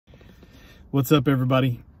What's up,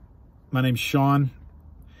 everybody? My name's Shawn,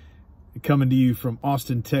 coming to you from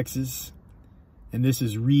Austin, Texas. And this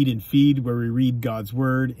is Read and Feed, where we read God's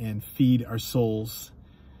Word and feed our souls.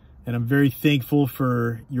 And I'm very thankful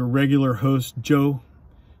for your regular host, Joe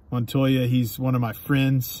Montoya. He's one of my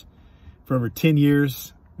friends for over 10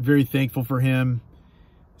 years. Very thankful for him.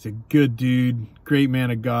 He's a good dude, great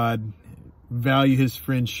man of God. Value his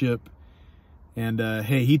friendship. And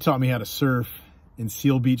hey, he taught me how to surf in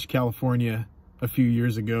Seal Beach, California a few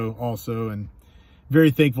years ago also, and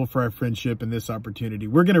very thankful for our friendship and this opportunity.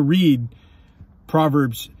 We're going to read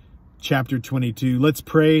Proverbs chapter 22. Let's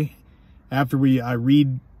pray. After I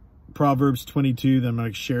read Proverbs 22, then I'm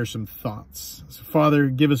going to share some thoughts. So Father,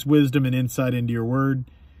 give us wisdom and insight into your word.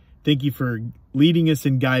 Thank you for leading us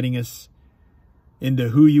and guiding us into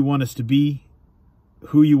who you want us to be,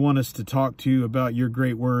 who you want us to talk to about your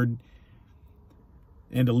great word,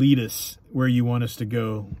 and to lead us where you want us to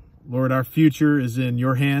go. Lord, our future is in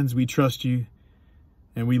your hands. We trust you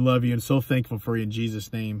and we love you and so thankful for you in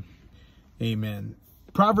Jesus' name. Amen.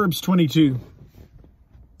 Proverbs 22.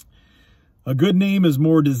 A good name is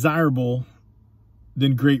more desirable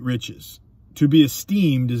than great riches. To be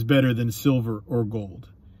esteemed is better than silver or gold.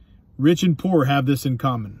 Rich and poor have this in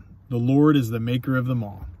common. The Lord is the maker of them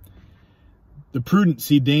all. The prudent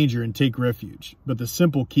see danger and take refuge, but the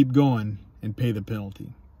simple keep going and pay the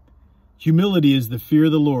penalty. Humility is the fear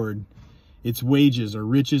of the Lord. Its wages are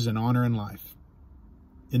riches and honor and life.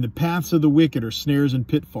 In the paths of the wicked are snares and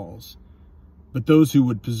pitfalls, but those who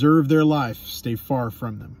would preserve their life stay far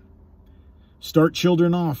from them. Start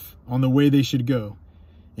children off on the way they should go,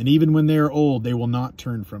 and even when they are old, they will not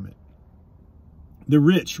turn from it. The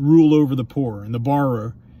rich rule over the poor, and the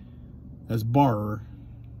borrower, that's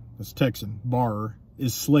Texan, borrower,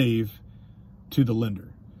 is slave to the lender.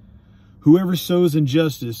 Whoever sows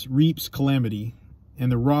injustice reaps calamity,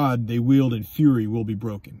 and the rod they wield in fury will be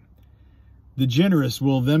broken. The generous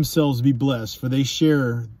will themselves be blessed, for they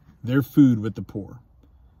share their food with the poor.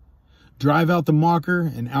 Drive out the mocker,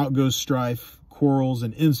 and out goes strife. Quarrels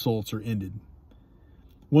and insults are ended.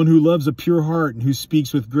 One who loves a pure heart and who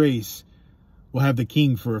speaks with grace will have the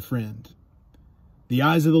king for a friend. The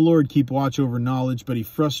eyes of the Lord keep watch over knowledge, but he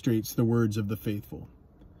frustrates the words of the faithful.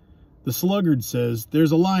 The sluggard says,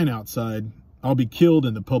 "There's a lion outside. I'll be killed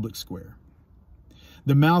in the public square."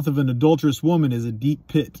 The mouth of an adulterous woman is a deep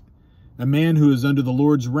pit. A man who is under the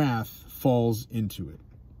Lord's wrath falls into it.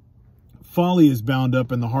 Folly is bound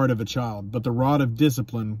up in the heart of a child, but the rod of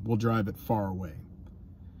discipline will drive it far away.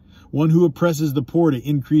 One who oppresses the poor to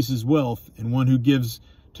increase his wealth, and one who gives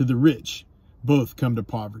to the rich, both come to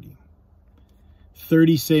poverty.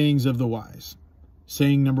 30 sayings of the wise.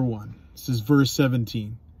 Saying number 1. This is verse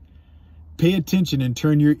 17. Pay attention and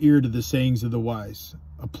turn your ear to the sayings of the wise.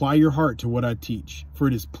 Apply your heart to what I teach, for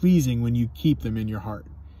it is pleasing when you keep them in your heart,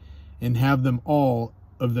 and have them all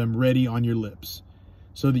of them ready on your lips,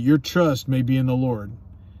 so that your trust may be in the Lord.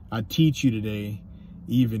 I teach you today,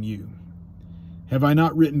 even you. Have I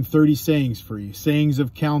not written 30 sayings for you, sayings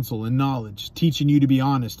of counsel and knowledge, teaching you to be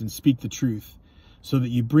honest and speak the truth, so that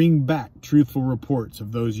you bring back truthful reports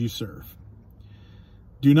of those you serve?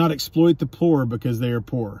 Do not exploit the poor because they are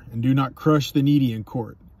poor, and do not crush the needy in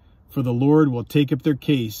court, for the Lord will take up their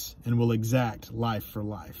case and will exact life for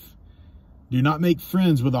life. Do not make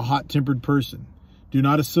friends with a hot-tempered person. Do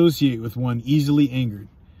not associate with one easily angered,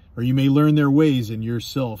 or you may learn their ways and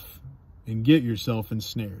get yourself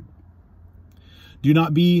ensnared. Do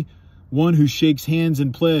not be one who shakes hands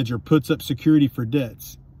in pledge or puts up security for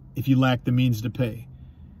debts. If you lack the means to pay,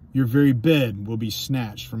 your very bed will be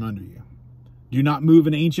snatched from under you. Do not move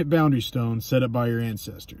an ancient boundary stone set up by your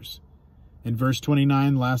ancestors. And verse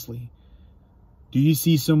 29, lastly, do you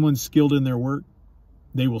see someone skilled in their work?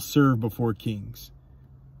 They will serve before kings.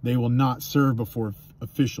 They will not serve before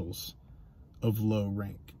officials of low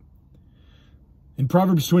rank. In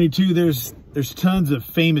Proverbs 22, there's tons of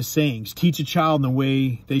famous sayings. Teach a child in the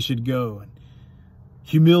way they should go. And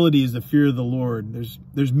humility is the fear of the Lord.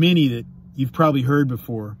 There's many that you've probably heard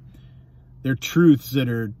before. They're truths that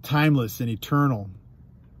are timeless and eternal.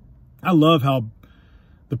 I love how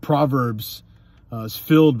the Proverbs is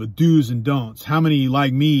filled with do's and don'ts. How many,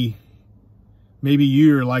 like me, maybe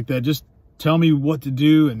you're like that, just tell me what to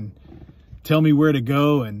do and tell me where to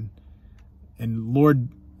go. And Lord,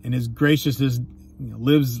 in his graciousness,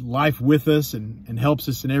 lives life with us and helps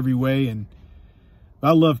us in every way. And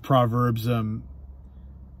I love Proverbs. And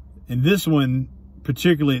this one,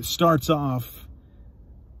 particularly, it starts off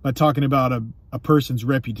by talking about a person's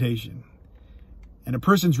reputation. And a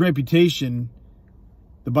person's reputation,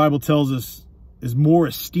 the Bible tells us, is more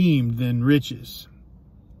esteemed than riches.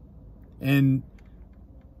 And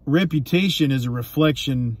reputation is a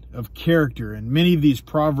reflection of character. And many of these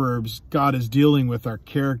Proverbs, God is dealing with our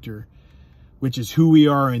character, which is who we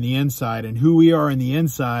are in the inside. And who we are in the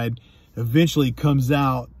inside eventually comes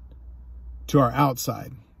out to our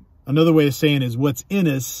outside. Another way of saying is what's in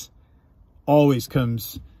us always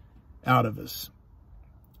comes out of us.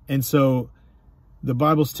 And so the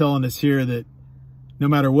Bible's telling us here that no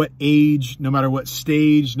matter what age, no matter what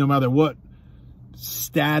stage, no matter what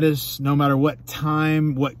status, no matter what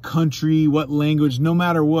time, what country, what language, no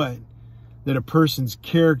matter what, that a person's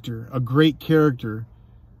character, a great character,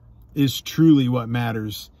 is truly what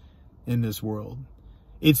matters in this world.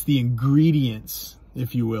 It's the ingredients,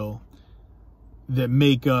 if you will, that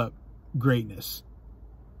make up greatness.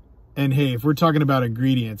 And hey, if we're talking about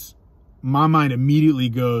ingredients, my mind immediately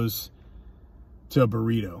goes to a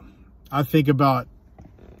burrito. I think about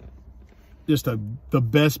just the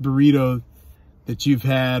best burrito that you've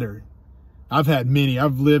had, or I've had many.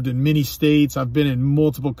 I've lived in many states. I've been in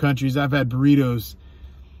multiple countries. I've had burritos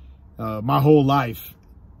my whole life.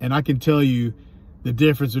 And I can tell you the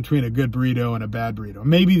difference between a good burrito and a bad burrito.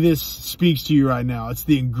 Maybe this speaks to you right now. It's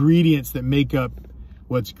the ingredients that make up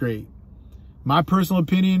what's great. My personal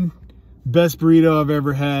opinion, best burrito I've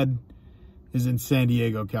ever had is in San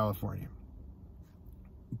Diego, California.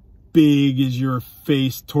 Big as your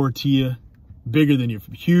face tortilla, bigger than your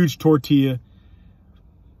huge tortilla,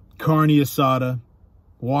 carne asada,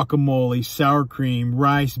 guacamole, sour cream,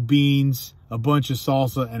 rice, beans, a bunch of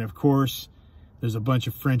salsa, and of course, there's a bunch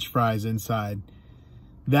of French fries inside.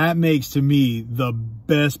 That makes, to me, the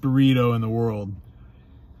best burrito in the world.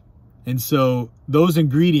 And so those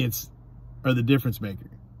ingredients are the difference maker.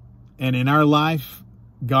 And in our life,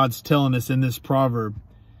 God's telling us in this proverb,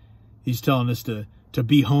 he's telling us to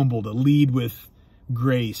be humble, to lead with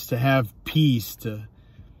grace, to have peace, to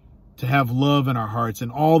have love in our hearts.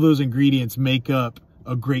 And all those ingredients make up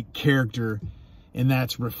a great character, and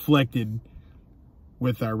that's reflected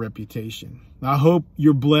with our reputation. I hope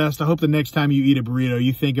you're blessed. I hope the next time you eat a burrito,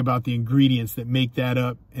 you think about the ingredients that make that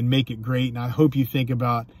up and make it great. And I hope you think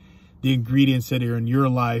about the ingredients that are in your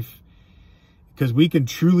life, because we can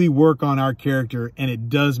truly work on our character, and it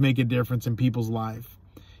does make a difference in people's life.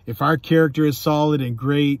 If our character is solid and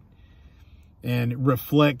great and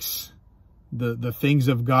reflects the things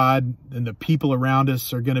of God, and the people around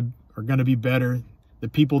us are gonna be better. The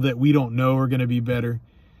people that we don't know are gonna be better.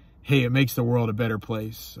 Hey, it makes the world a better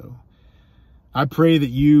place. So I pray that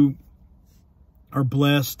you are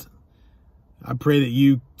blessed. I pray that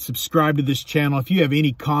you subscribe to this channel. If you have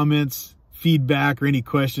any comments, feedback, or any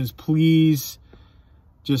questions, please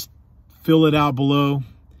just fill it out below.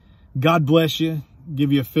 God bless you.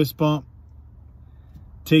 Give you a fist bump.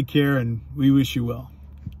 Take care, and we wish you well.